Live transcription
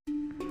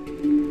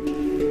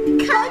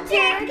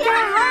Culture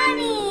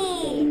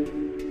Kahani!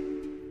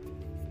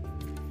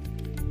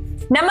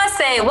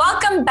 Namaste,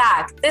 welcome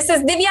back. This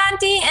is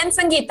Divyanti and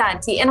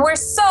Sangeetanti, and we're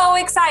so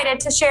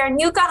excited to share a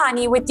new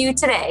kahani with you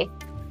today.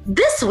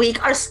 This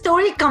week, our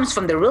story comes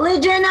from the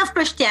religion of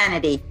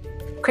Christianity.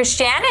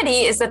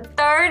 Christianity is the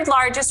third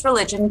largest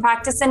religion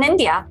practiced in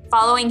India,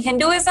 following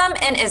Hinduism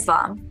and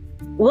Islam.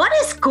 What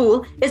is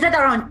cool is that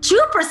around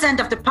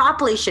 2% of the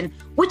population,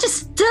 which is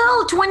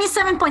still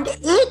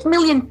 27.8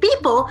 million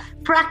people,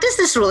 practice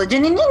this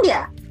religion in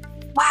India.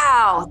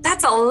 Wow,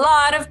 that's a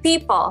lot of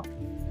people.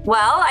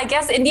 Well, I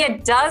guess India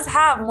does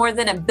have more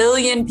than 1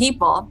 billion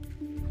people.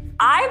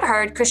 I've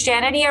heard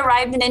Christianity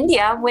arrived in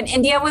India when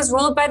India was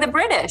ruled by the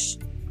British.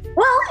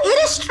 Well,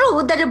 it is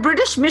true that the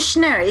British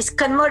missionaries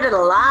converted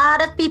a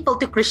lot of people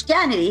to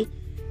Christianity,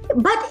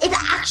 but it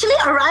actually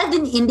arrived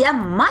in India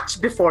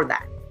much before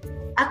that.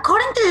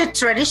 According to the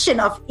tradition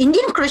of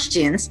Indian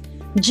Christians,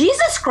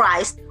 Jesus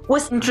Christ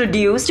was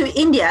introduced to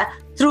India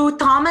through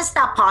Thomas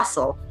the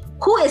Apostle,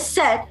 who is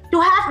said to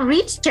have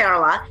reached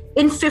Kerala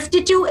in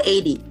 52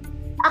 AD.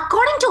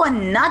 According to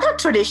another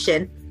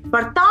tradition,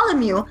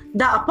 Bartholomew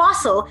the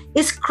Apostle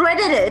is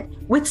credited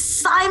with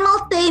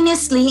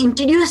simultaneously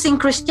introducing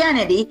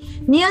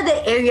Christianity near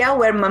the area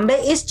where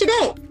Mumbai is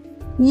today.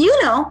 You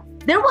know,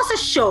 there was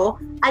a show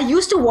I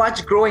used to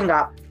watch growing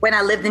up when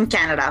I lived in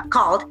Canada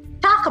called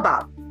Talk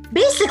About.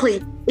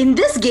 Basically, in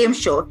this game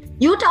show,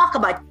 you talk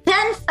about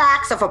 10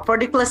 facts of a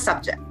particular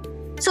subject.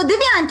 So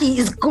Divyanti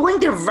is going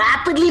to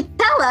rapidly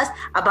tell us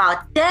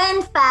about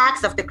 10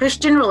 facts of the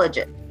Christian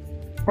religion.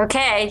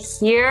 Okay,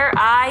 here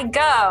I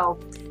go.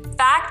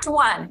 Fact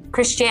 1,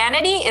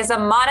 Christianity is a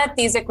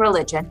monotheistic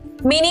religion,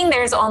 meaning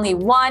there's only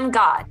one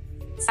God.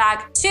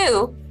 Fact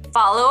 2,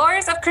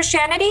 followers of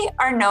Christianity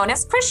are known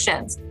as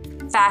Christians.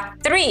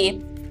 Fact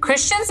 3,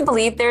 Christians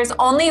believe there's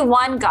only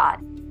one God,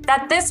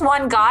 that this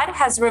one God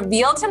has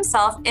revealed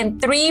himself in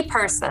 3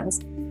 persons,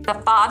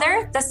 the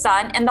Father, the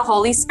Son, and the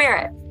Holy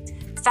Spirit.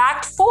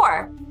 Fact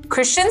 4,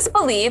 Christians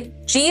believe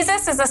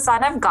Jesus is the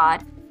Son of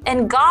God,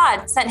 and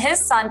God sent his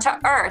Son to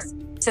earth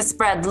to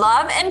spread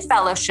love and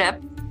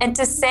fellowship and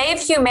to save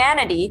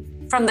humanity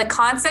from the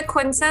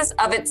consequences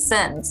of its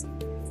sins.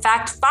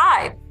 Fact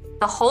 5,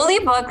 the holy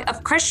book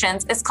of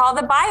Christians is called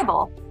the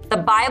Bible. The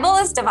Bible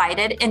is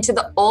divided into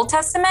the Old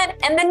Testament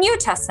and the New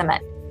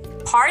Testament.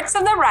 Parts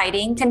of the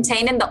writing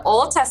contained in the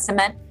Old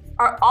Testament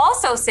are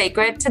also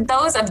sacred to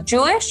those of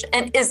Jewish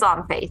and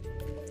Islam faith.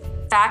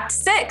 Fact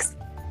 6,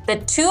 the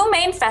 2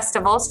 main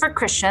festivals for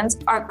Christians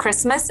are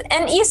Christmas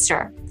and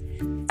Easter.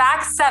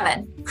 Fact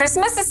 7,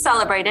 Christmas is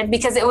celebrated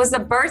because it was the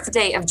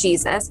birthday of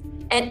Jesus,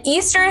 and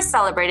Easter is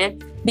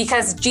celebrated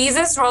because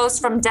Jesus rose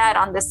from dead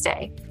on this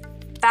day.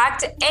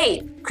 Fact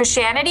 8,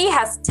 Christianity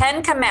has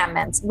 10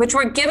 commandments, which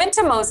were given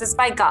to Moses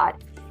by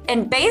God.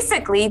 And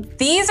basically,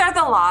 these are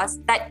the laws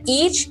that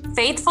each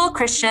faithful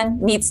Christian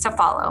needs to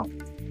follow.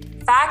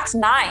 Fact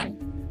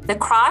 9, the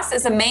cross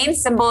is a main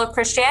symbol of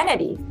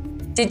Christianity.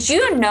 Did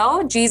you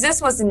know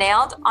Jesus was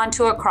nailed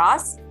onto a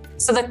cross?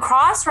 So the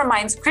cross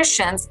reminds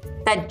Christians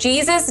that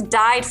Jesus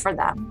died for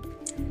them.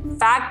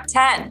 Fact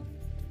 10,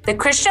 the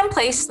Christian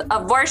place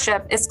of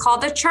worship is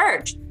called a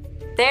church.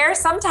 They are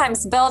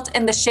sometimes built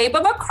in the shape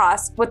of a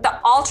cross with the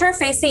altar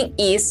facing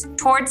east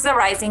towards the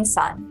rising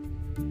sun.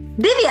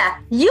 Divya,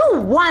 you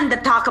won the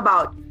Talk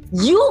About.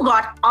 You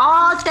got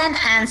all 10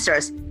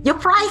 answers. Your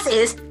prize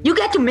is you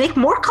get to make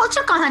more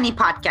Culture Kahani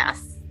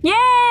podcasts.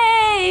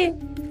 Yay!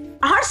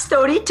 Our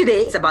story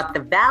today is about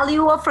the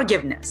value of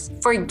forgiveness.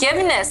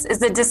 Forgiveness is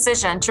the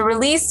decision to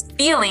release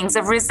feelings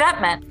of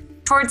resentment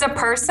towards a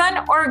person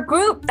or a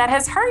group that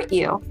has hurt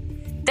you.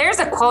 There's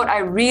a quote I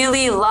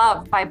really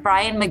love by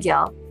Brian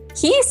McGill.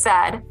 He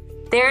said,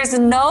 "There's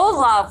no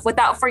love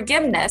without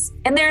forgiveness,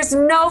 and there's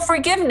no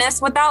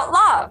forgiveness without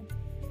love."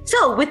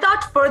 So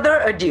without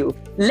further ado,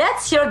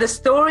 let's hear the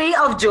story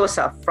of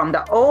Joseph from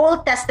the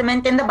Old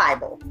Testament in the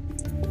Bible.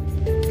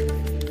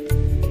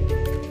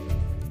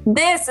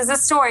 This is a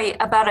story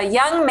about a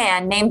young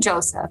man named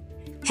Joseph.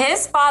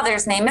 His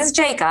father's name is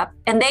Jacob,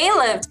 and they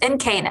lived in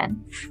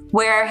Canaan,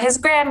 where his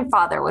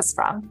grandfather was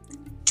from.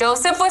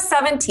 Joseph was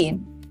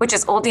 17, which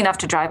is old enough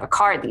to drive a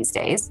car these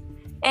days,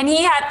 and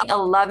he had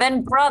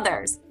 11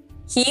 brothers.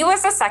 He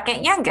was the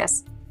second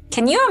youngest.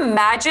 Can you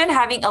imagine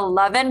having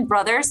 11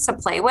 brothers to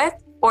play with,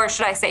 or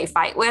should I say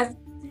fight with?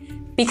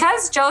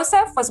 Because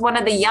Joseph was one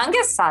of the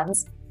youngest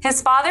sons,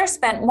 his father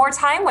spent more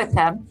time with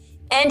him,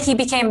 and he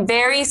became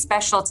very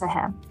special to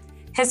him.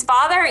 His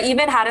father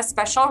even had a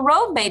special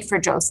robe made for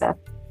Joseph.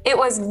 It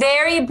was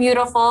very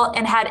beautiful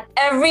and had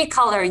every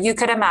color you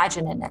could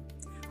imagine in it.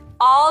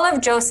 All of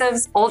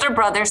Joseph's older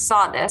brothers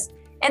saw this,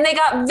 and they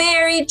got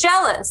very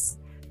jealous.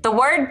 The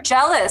word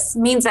jealous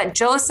means that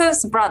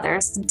Joseph's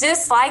brothers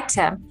disliked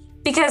him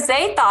because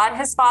they thought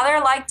his father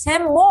liked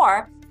him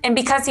more and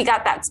because he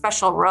got that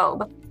special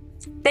robe.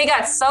 They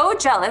got so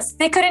jealous,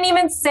 they couldn't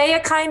even say a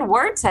kind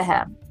word to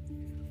him.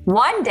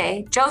 One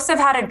day, Joseph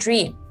had a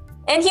dream,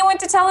 and he went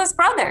to tell his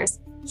brothers.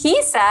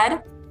 He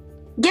said,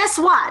 "Guess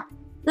what?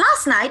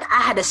 Last night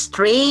I had a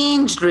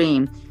strange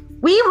dream.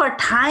 We were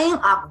tying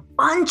up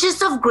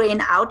bunches of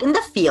grain out in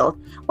the field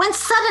when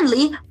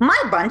suddenly my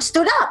bunch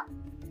stood up.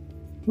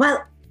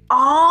 Well,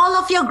 all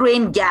of your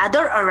grain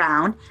gathered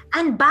around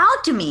and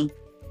bowed to me.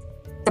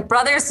 The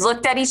brothers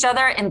looked at each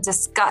other in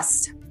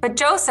disgust, but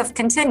Joseph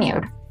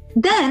continued.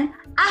 Then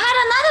I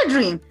had another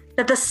dream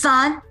that the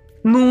sun,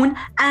 moon,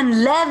 and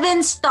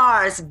 11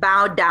 stars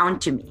bowed down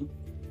to me.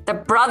 The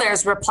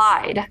brothers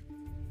replied,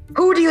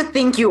 Who do you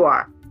think you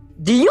are?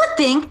 Do you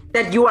think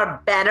that you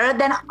are better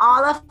than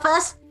all of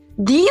us?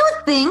 Do you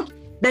think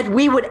that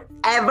we would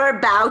ever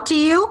bow to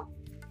you?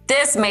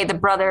 This made the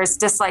brothers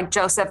dislike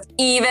Joseph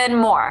even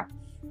more.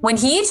 When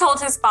he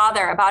told his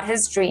father about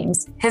his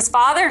dreams, his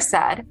father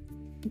said,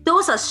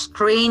 Those are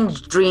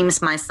strange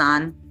dreams, my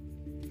son.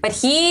 But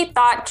he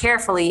thought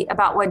carefully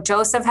about what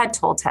Joseph had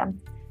told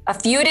him. A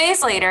few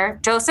days later,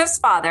 Joseph's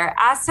father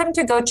asked him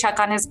to go check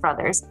on his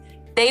brothers.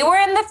 They were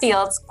in the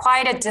fields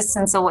quite a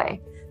distance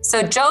away,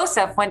 so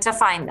Joseph went to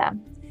find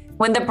them.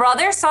 When the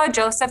brothers saw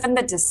Joseph in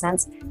the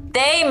distance,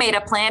 they made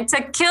a plan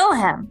to kill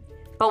him.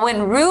 But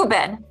when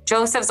Reuben,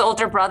 Joseph's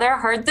older brother,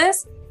 heard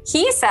this,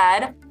 he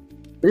said,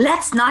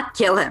 Let's not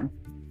kill him.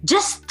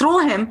 Just throw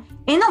him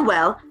in a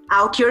well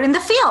out here in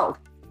the field.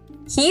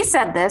 He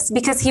said this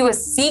because he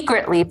was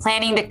secretly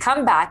planning to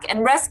come back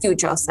and rescue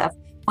Joseph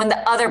when the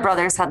other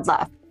brothers had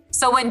left.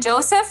 So when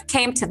Joseph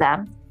came to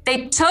them,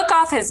 they took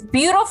off his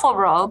beautiful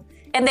robe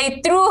and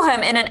they threw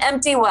him in an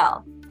empty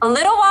well. A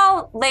little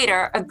while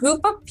later, a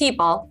group of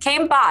people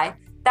came by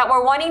that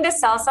were wanting to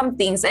sell some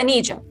things in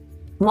Egypt.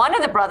 One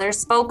of the brothers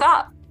spoke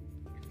up.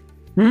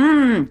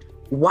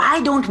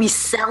 Why don't we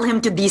sell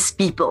him to these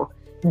people?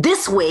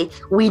 This way,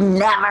 we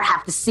never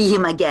have to see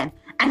him again,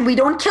 and we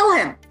don't kill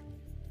him.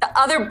 The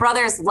other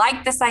brothers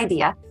liked this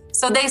idea,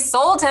 so they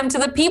sold him to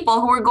the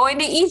people who were going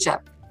to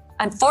Egypt.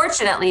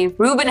 Unfortunately,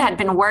 Reuben had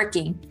been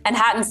working and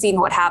hadn't seen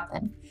what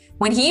happened.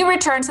 When he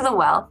returned to the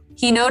well,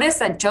 he noticed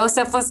that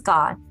Joseph was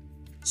gone.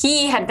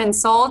 He had been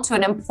sold to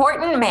an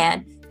important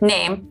man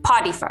named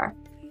Potiphar,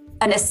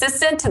 an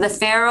assistant to the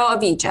Pharaoh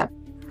of Egypt.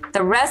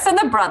 The rest of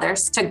the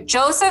brothers took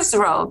Joseph's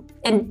robe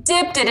and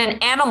dipped it in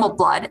animal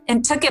blood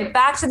and took it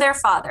back to their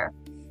father.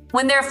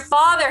 When their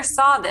father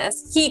saw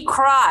this, he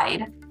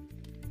cried,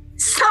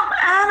 Some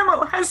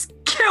animal has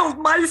killed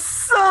my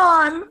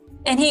son.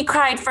 And he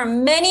cried for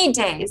many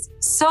days,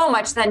 so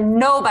much that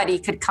nobody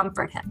could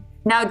comfort him.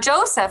 Now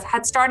Joseph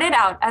had started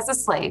out as a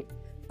slave,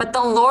 but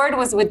the Lord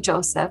was with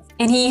Joseph,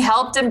 and he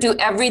helped him do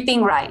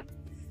everything right.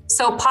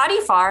 So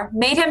Potiphar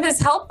made him his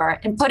helper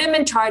and put him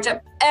in charge of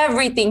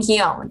everything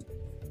he owned.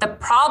 The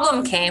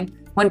problem came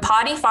when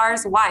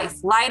Potiphar's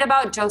wife lied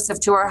about Joseph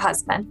to her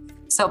husband.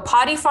 So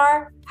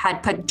Potiphar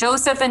had put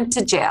Joseph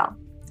into jail.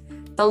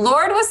 The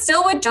Lord was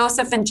still with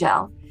Joseph in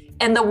jail,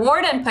 and the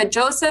warden put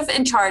Joseph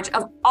in charge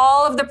of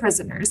all of the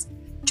prisoners.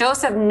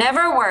 Joseph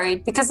never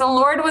worried because the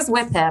Lord was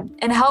with him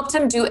and helped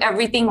him do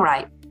everything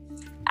right.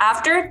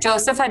 After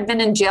Joseph had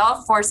been in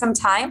jail for some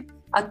time,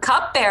 a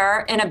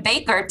cupbearer and a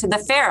baker to the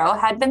Pharaoh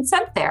had been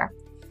sent there.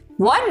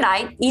 One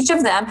night, each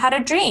of them had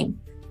a dream.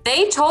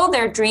 They told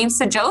their dreams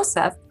to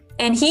Joseph,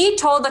 and he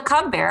told the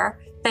cupbearer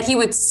that he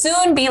would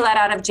soon be let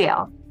out of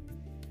jail.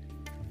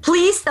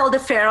 Please tell the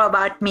Pharaoh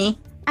about me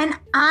and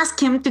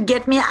ask him to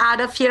get me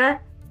out of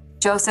here,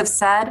 Joseph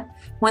said.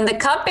 When the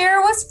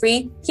cupbearer was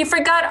free, he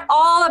forgot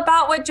all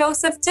about what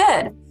Joseph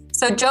did.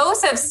 So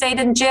Joseph stayed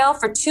in jail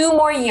for 2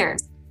 more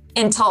years,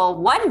 until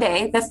one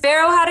day the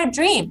Pharaoh had a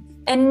dream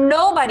and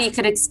nobody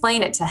could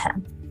explain it to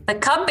him. The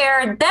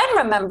cupbearer then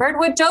remembered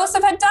what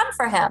Joseph had done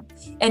for him,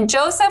 and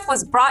Joseph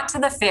was brought to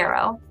the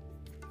Pharaoh.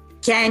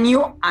 Can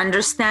you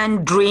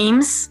understand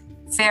dreams?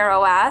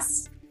 Pharaoh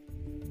asked.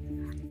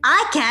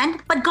 I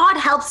can't, but God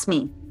helps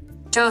me,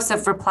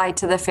 Joseph replied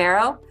to the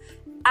Pharaoh.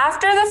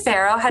 After the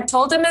Pharaoh had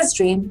told him his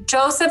dream,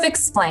 Joseph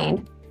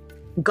explained,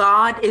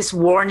 God is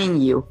warning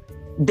you.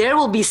 There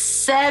will be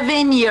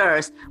 7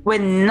 years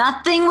when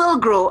nothing will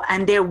grow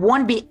and there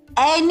won't be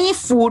any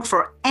food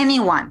for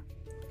anyone.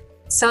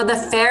 So the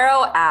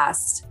Pharaoh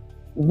asked,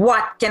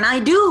 What can I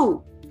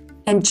do?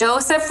 And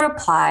Joseph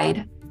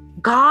replied,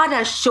 God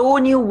has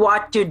shown you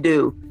what to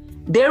do.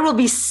 There will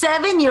be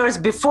 7 years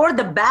before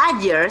the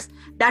bad years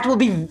that will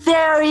be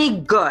very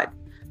good.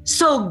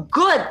 So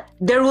good,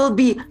 there will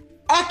be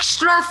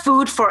extra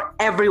food for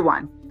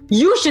everyone.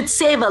 You should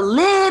save a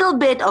little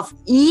bit of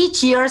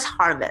each year's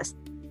harvest.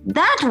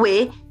 That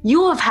way,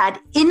 you have had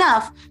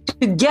enough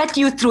to get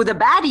you through the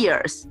bad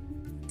years.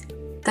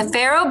 The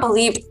Pharaoh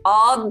believed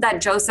all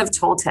that Joseph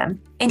told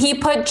him, and he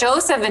put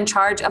Joseph in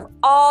charge of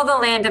all the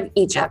land of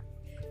Egypt.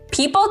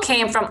 People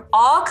came from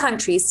all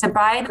countries to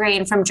buy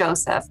grain from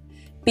Joseph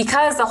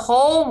because the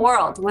whole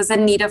world was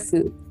in need of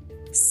food.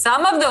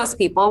 Some of those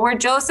people were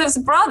Joseph's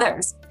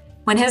brothers.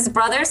 When his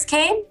brothers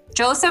came,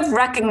 Joseph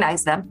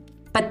recognized them,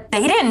 but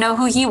they didn't know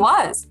who he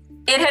was.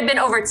 It had been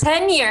over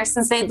 10 years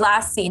since they'd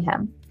last seen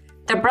him.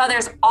 The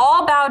brothers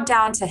all bowed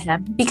down to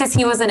him because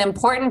he was an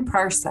important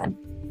person,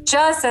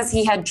 just as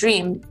he had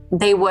dreamed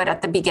they would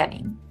at the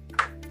beginning.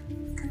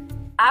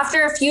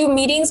 After a few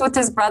meetings with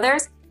his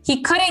brothers,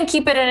 he couldn't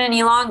keep it in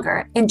any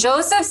longer, and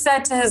Joseph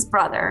said to his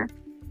brother,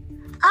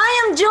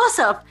 I am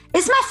Joseph.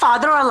 Is my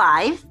father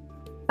alive?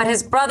 But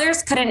his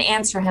brothers couldn't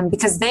answer him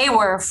because they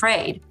were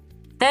afraid.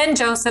 Then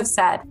Joseph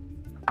said,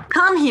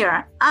 Come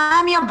here. I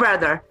am your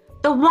brother,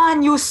 the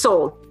one you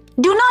sold.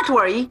 Do not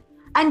worry,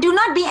 and do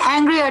not be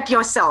angry at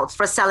yourselves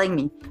for selling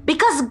me,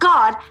 because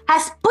God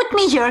has put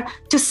me here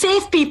to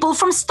save people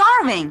from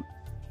starving.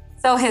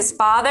 So his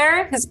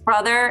father, his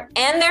brother,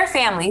 and their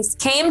families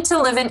came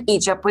to live in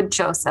Egypt with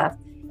Joseph,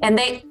 and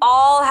they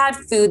all had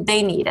food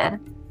they needed.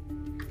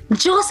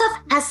 Joseph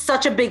has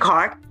such a big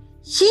heart.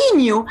 He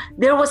knew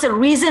there was a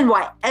reason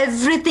why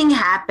everything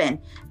happened,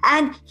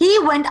 and he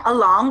went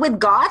along with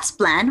God's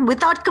plan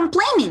without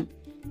complaining.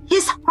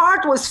 His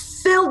heart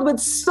was filled with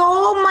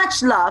so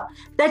much love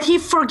that he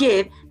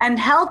forgave and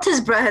helped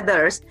his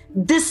brothers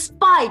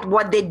despite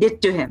what they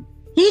did to him.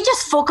 He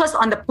just focused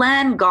on the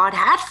plan God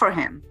had for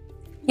him.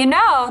 You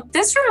know,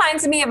 this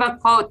reminds me of a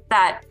quote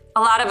that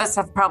a lot of us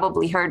have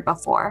probably heard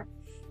before.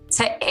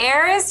 To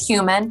err is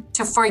human,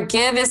 to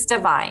forgive is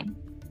divine.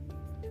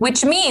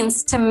 Which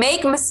means to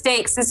make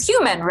mistakes is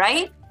human,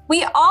 right?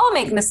 We all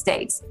make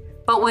mistakes.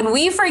 But when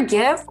we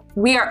forgive,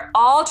 we are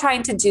all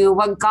trying to do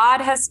what God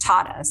has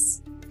taught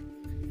us.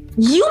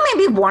 You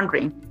may be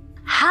wondering,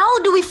 how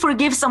do we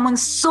forgive someone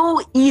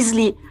so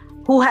easily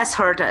who has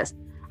hurt us?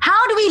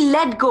 How do we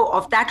let go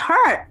of that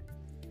hurt?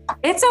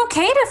 It's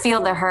okay to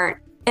feel the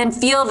hurt and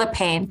feel the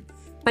pain,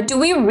 but do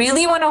we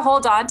really want to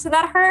hold on to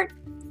that hurt?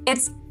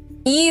 It's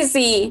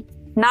easy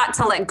not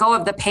to let go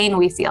of the pain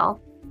we feel.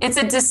 It's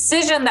a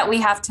decision that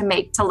we have to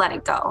make to let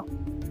it go.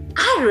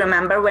 I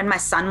remember when my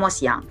son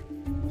was young.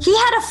 He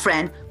had a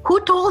friend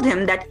who told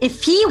him that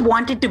if he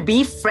wanted to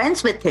be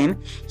friends with him,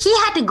 he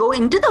had to go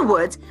into the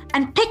woods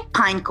and pick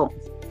pine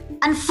cones.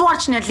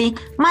 Unfortunately,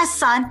 my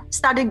son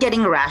started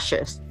getting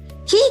rashes.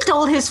 He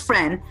told his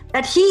friend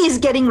that he is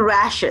getting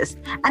rashes,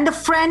 and the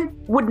friend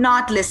would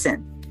not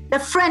listen. The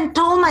friend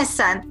told my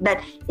son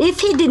that if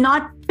he did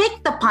not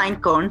pick the pine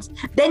cones,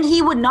 then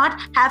he would not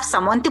have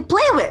someone to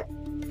play with.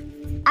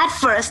 At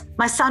first,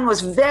 my son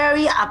was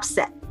very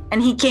upset,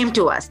 and he came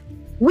to us.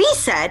 We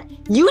said,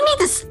 you need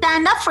to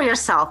stand up for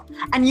yourself,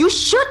 and you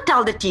should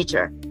tell the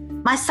teacher.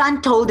 My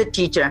son told the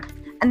teacher,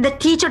 and the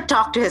teacher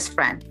talked to his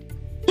friend.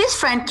 His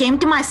friend came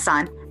to my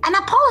son and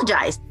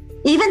apologized.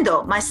 Even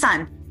though my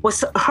son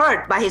was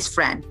hurt by his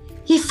friend,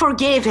 he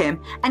forgave him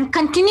and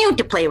continued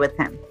to play with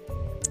him.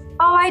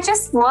 Oh, I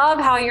just love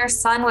how your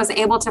son was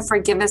able to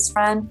forgive his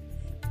friend.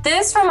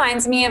 This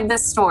reminds me of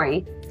this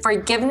story.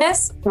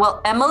 Forgiveness.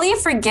 Will Emily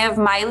forgive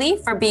Miley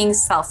for being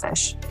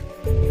selfish?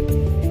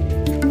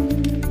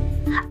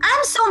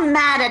 I'm so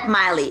mad at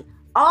Miley.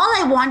 All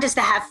I want is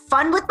to have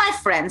fun with my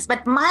friends,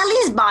 but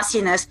Miley's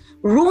bossiness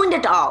ruined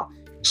it all.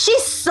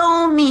 She's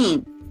so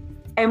mean.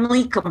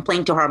 Emily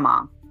complained to her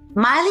mom.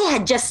 Miley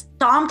had just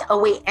stomped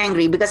away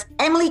angry because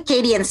Emily,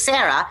 Katie, and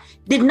Sarah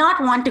did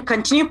not want to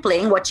continue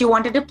playing what she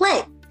wanted to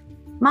play.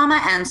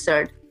 Mama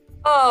answered,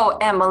 Oh,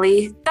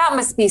 Emily, that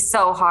must be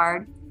so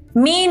hard.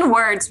 Mean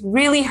words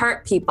really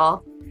hurt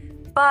people.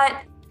 But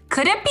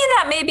could it be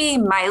that maybe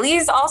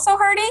Miley's also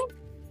hurting?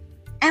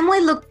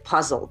 Emily looked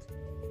puzzled.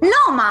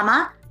 No,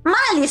 Mama,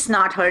 Miley's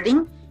not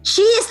hurting.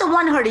 She is the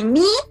one hurting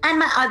me and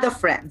my other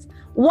friends.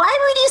 Why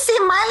would you say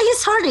Miley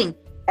is hurting?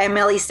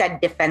 Emily said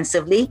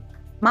defensively.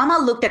 Mama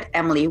looked at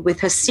Emily with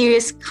her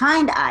serious,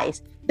 kind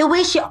eyes, the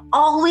way she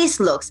always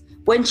looks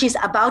when she's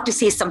about to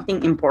say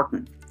something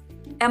important.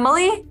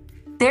 Emily,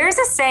 there's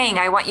a saying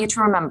I want you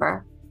to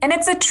remember, and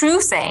it's a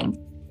true saying.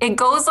 It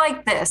goes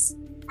like this: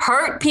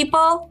 hurt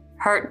people,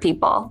 hurt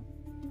people.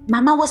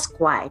 Mama was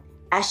quiet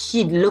as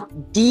she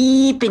looked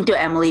deep into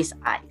Emily's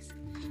eyes.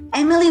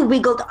 Emily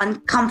wiggled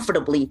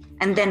uncomfortably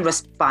and then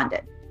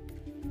responded,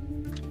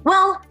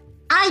 Well,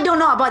 I don't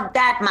know about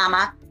that,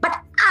 Mama, but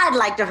I'd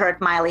like to hurt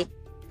Miley.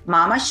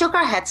 Mama shook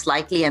her head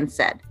slightly and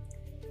said,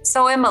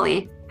 So,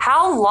 Emily,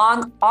 how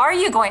long are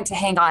you going to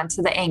hang on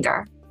to the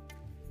anger?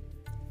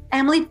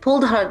 Emily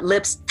pulled her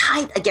lips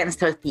tight against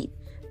her teeth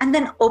and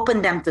then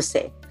opened them to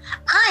say,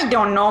 I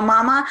don't know,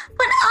 Mama,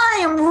 but I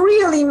am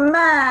really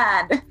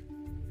mad.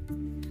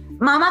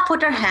 Mama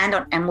put her hand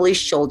on Emily's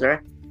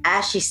shoulder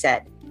as she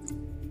said,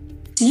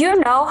 Do you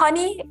know,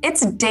 honey,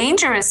 it's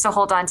dangerous to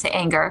hold on to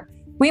anger.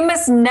 We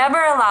must never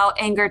allow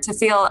anger to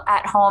feel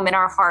at home in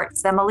our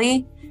hearts,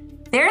 Emily.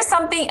 There's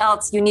something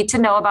else you need to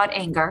know about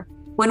anger.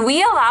 When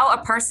we allow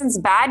a person's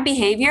bad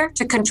behavior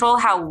to control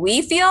how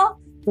we feel,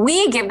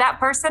 we give that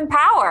person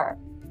power.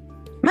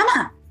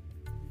 Mama,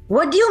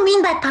 what do you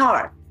mean by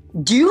power?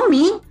 Do you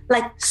mean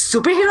like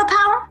superhero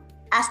power?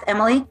 Asked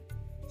Emily.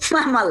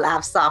 Mama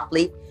laughed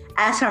softly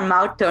as her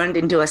mouth turned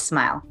into a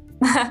smile.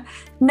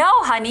 No,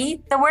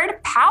 honey, the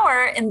word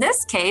power in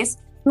this case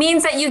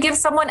means that you give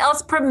someone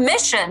else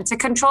permission to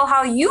control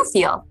how you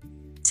feel.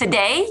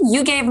 Today,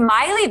 you gave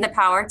Miley the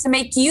power to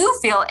make you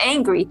feel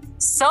angry,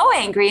 so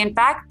angry, in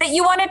fact, that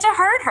you wanted to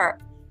hurt her.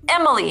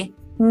 Emily,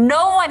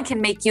 no one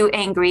can make you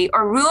angry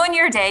or ruin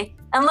your day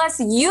unless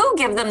you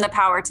give them the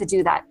power to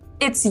do that.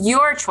 It's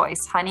your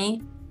choice,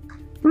 honey.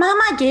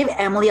 Mama gave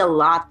Emily a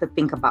lot to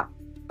think about.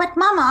 But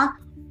Mama,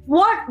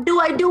 what do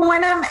I do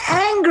when I'm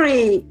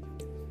angry?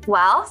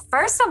 Well,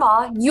 first of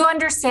all, you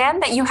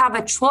understand that you have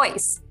a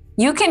choice.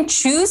 You can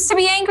choose to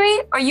be angry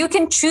or you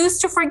can choose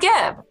to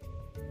forgive.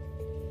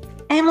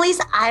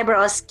 Emily's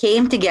eyebrows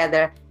came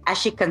together as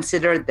she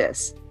considered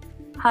this.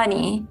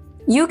 Honey,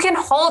 you can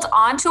hold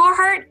on to a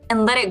hurt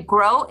and let it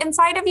grow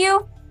inside of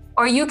you,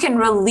 or you can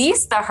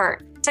release the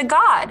hurt to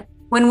God.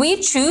 When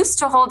we choose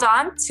to hold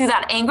on to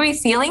that angry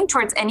feeling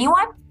towards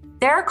anyone,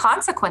 there are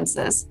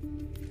consequences.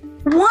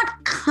 What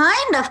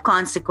kind of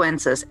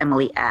consequences?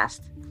 Emily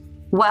asked.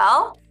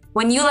 Well,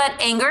 when you let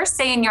anger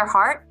stay in your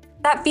heart,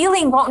 that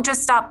feeling won't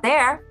just stop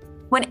there.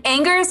 When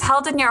anger is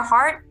held in your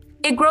heart,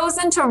 it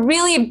grows into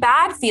really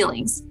bad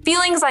feelings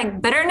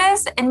like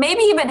bitterness and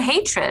maybe even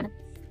hatred.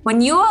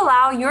 When you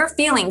allow your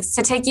feelings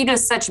to take you to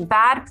such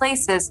bad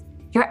places,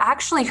 you're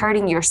actually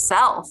hurting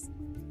yourself.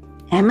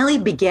 Emily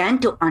began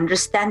to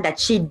understand that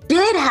she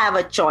did have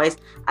a choice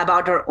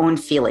about her own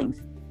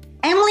feelings.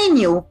 Emily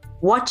knew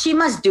what she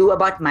must do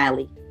about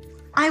Miley.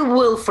 I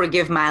will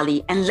forgive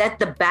Miley and let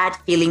the bad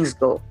feelings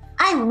go.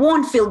 I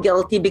won't feel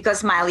guilty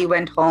because Miley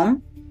went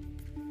home.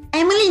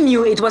 Emily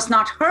knew it was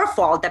not her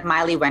fault that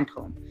Miley went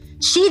home.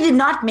 She did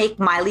not make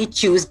Miley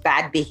choose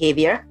bad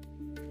behavior.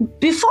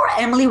 Before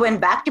Emily went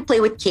back to play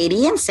with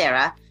Katie and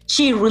Sarah,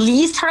 she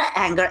released her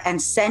anger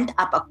and sent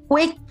up a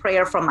quick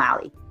prayer for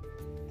Miley.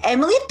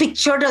 Emily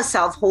pictured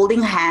herself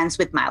holding hands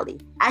with Miley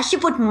as she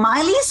put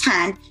Miley's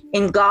hand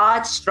in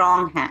God's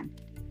strong hand.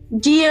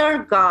 Dear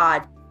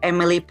God,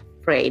 Emily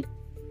prayed,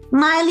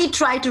 Miley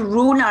tried to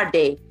ruin our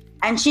day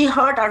and she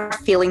hurt our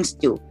feelings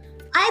too.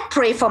 I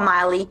pray for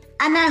Miley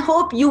and I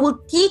hope you will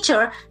teach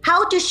her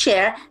how to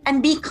share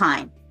and be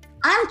kind.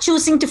 I'm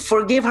choosing to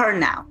forgive her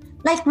now,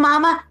 like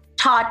Mama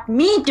taught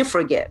me to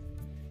forgive.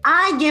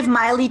 I give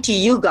Miley to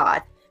you,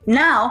 God.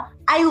 Now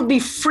I will be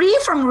free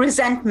from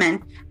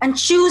resentment and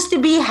choose to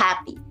be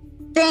happy.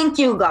 Thank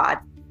you, God.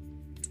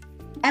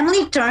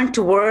 Emily turned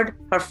toward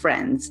her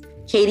friends,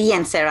 Katie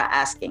and Sarah,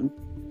 asking,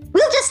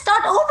 We'll just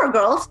start over,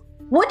 girls.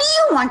 What do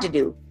you want to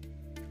do?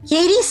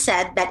 Katie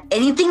said that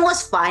anything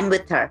was fine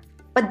with her,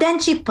 but then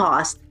she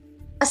paused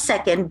a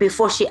second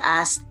before she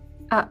asked,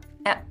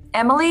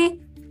 Emily,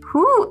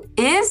 who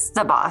is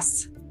the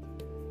boss?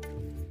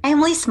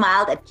 Emily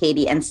smiled at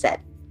Katie and said,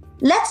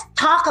 Let's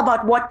talk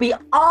about what we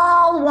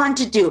all want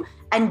to do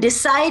and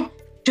decide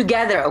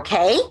together,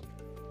 okay?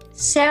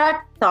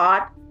 Sarah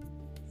thought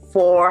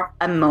for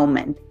a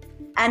moment,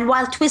 and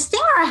while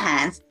twisting her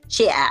hands,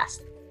 she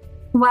asked,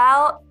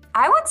 Well,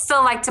 I would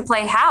still like to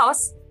play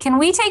house. Can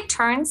we take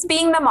turns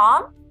being the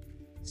mom?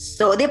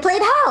 So they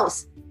played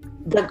house.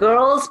 The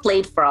girls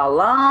played for a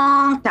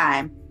long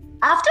time.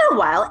 After a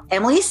while,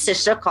 Emily's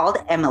sister called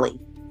Emily.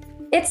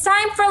 It's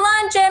time for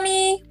lunch,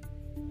 Emmy.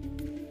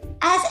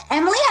 As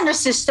Emily and her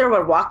sister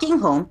were walking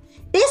home,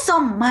 they saw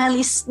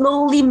Miley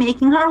slowly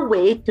making her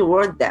way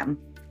toward them.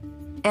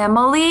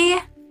 Emily?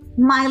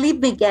 Miley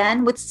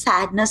began with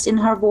sadness in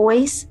her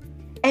voice.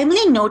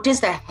 Emily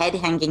noticed her head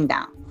hanging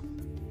down.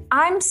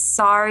 I'm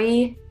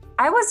sorry.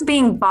 I was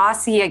being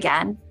bossy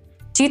again.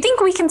 Do you think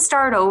we can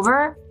start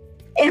over?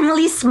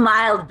 Emily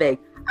smiled big.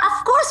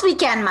 Of course we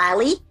can,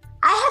 Miley.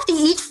 I have to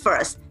eat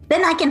first,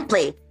 then I can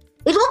play.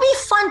 It will be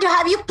fun to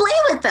have you play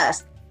with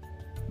us.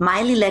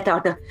 Miley let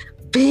out a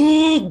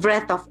big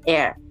breath of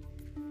air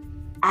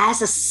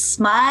as a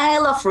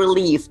smile of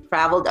relief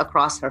traveled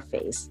across her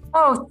face.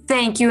 Oh,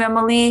 thank you,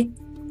 Emily.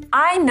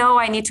 I know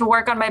I need to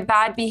work on my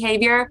bad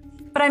behavior,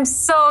 but I'm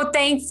so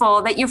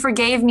thankful that you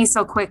forgave me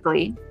so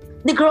quickly.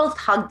 The girls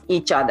hugged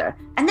each other,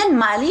 and then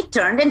Miley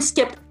turned and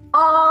skipped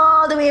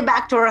all the way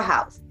back to her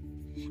house.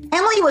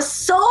 Emily was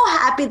so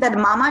happy that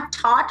Mama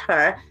taught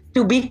her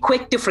to be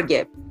quick to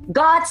forgive.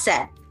 God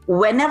said,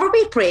 whenever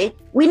we pray,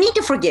 we need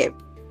to forgive.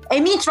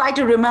 Amy tried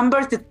to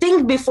remember to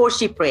think before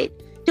she prayed,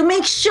 to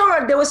make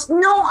sure there was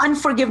no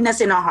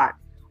unforgiveness in her heart.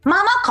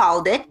 Mama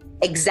called it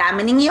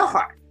examining your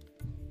heart.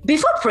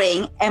 Before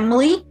praying,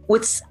 Emily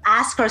would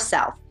ask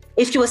herself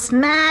if she was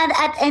mad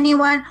at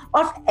anyone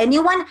or if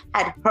anyone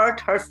had hurt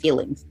her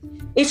feelings.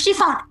 If she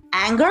found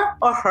anger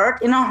or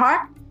hurt in her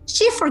heart,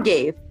 she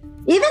forgave.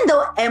 Even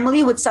though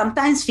Emily would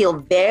sometimes feel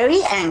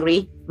very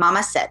angry,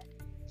 Mama said,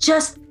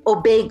 just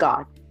obey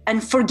God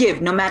and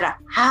forgive no matter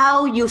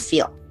how you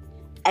feel.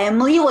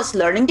 Emily was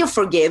learning to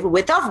forgive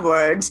without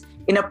words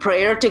in a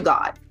prayer to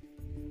God.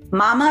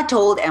 Mama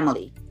told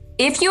Emily,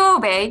 if you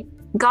obey,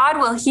 God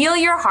will heal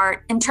your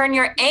heart and turn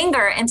your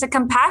anger into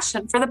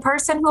compassion for the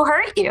person who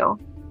hurt you.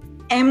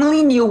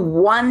 Emily knew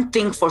one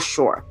thing for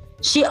sure.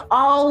 She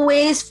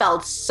always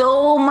felt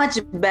so much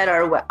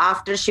better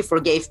after she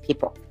forgave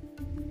people.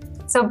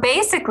 So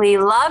basically,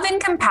 love and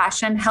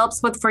compassion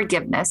helps with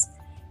forgiveness.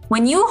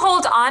 When you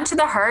hold on to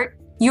the hurt,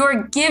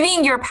 you're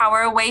giving your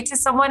power away to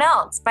someone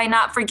else by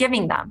not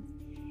forgiving them.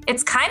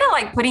 It's kind of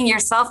like putting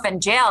yourself in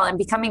jail and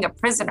becoming a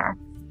prisoner.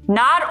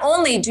 Not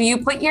only do you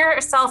put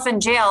yourself in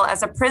jail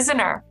as a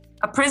prisoner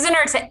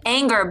to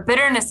anger,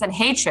 bitterness, and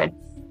hatred,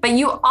 but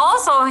you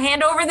also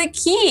hand over the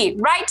key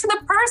right to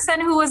the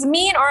person who was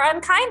mean or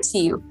unkind to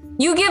you.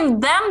 You give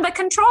them the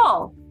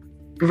control.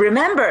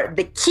 Remember,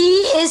 the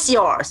key is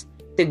yours,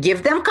 to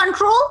give them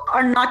control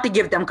or not to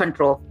give them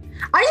control.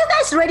 Are you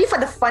guys ready for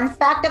the fun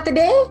fact of the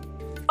day?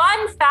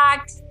 Fun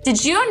fact,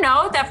 did you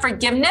know that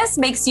forgiveness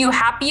makes you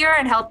happier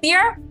and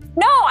healthier?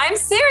 No, I'm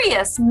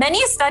serious.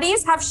 Many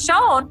studies have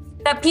shown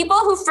that people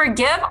who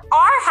forgive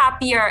are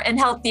happier and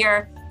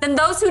healthier than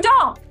those who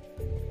don't.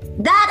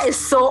 That is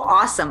so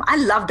awesome. I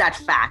love that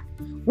fact.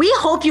 We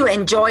hope you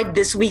enjoyed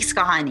this week's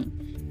Kahani.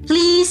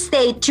 Please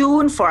stay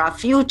tuned for our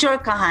future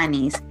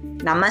Kahanis.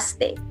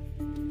 Namaste.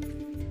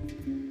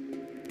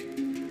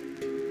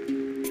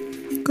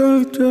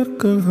 Culture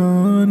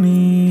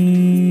Kahani.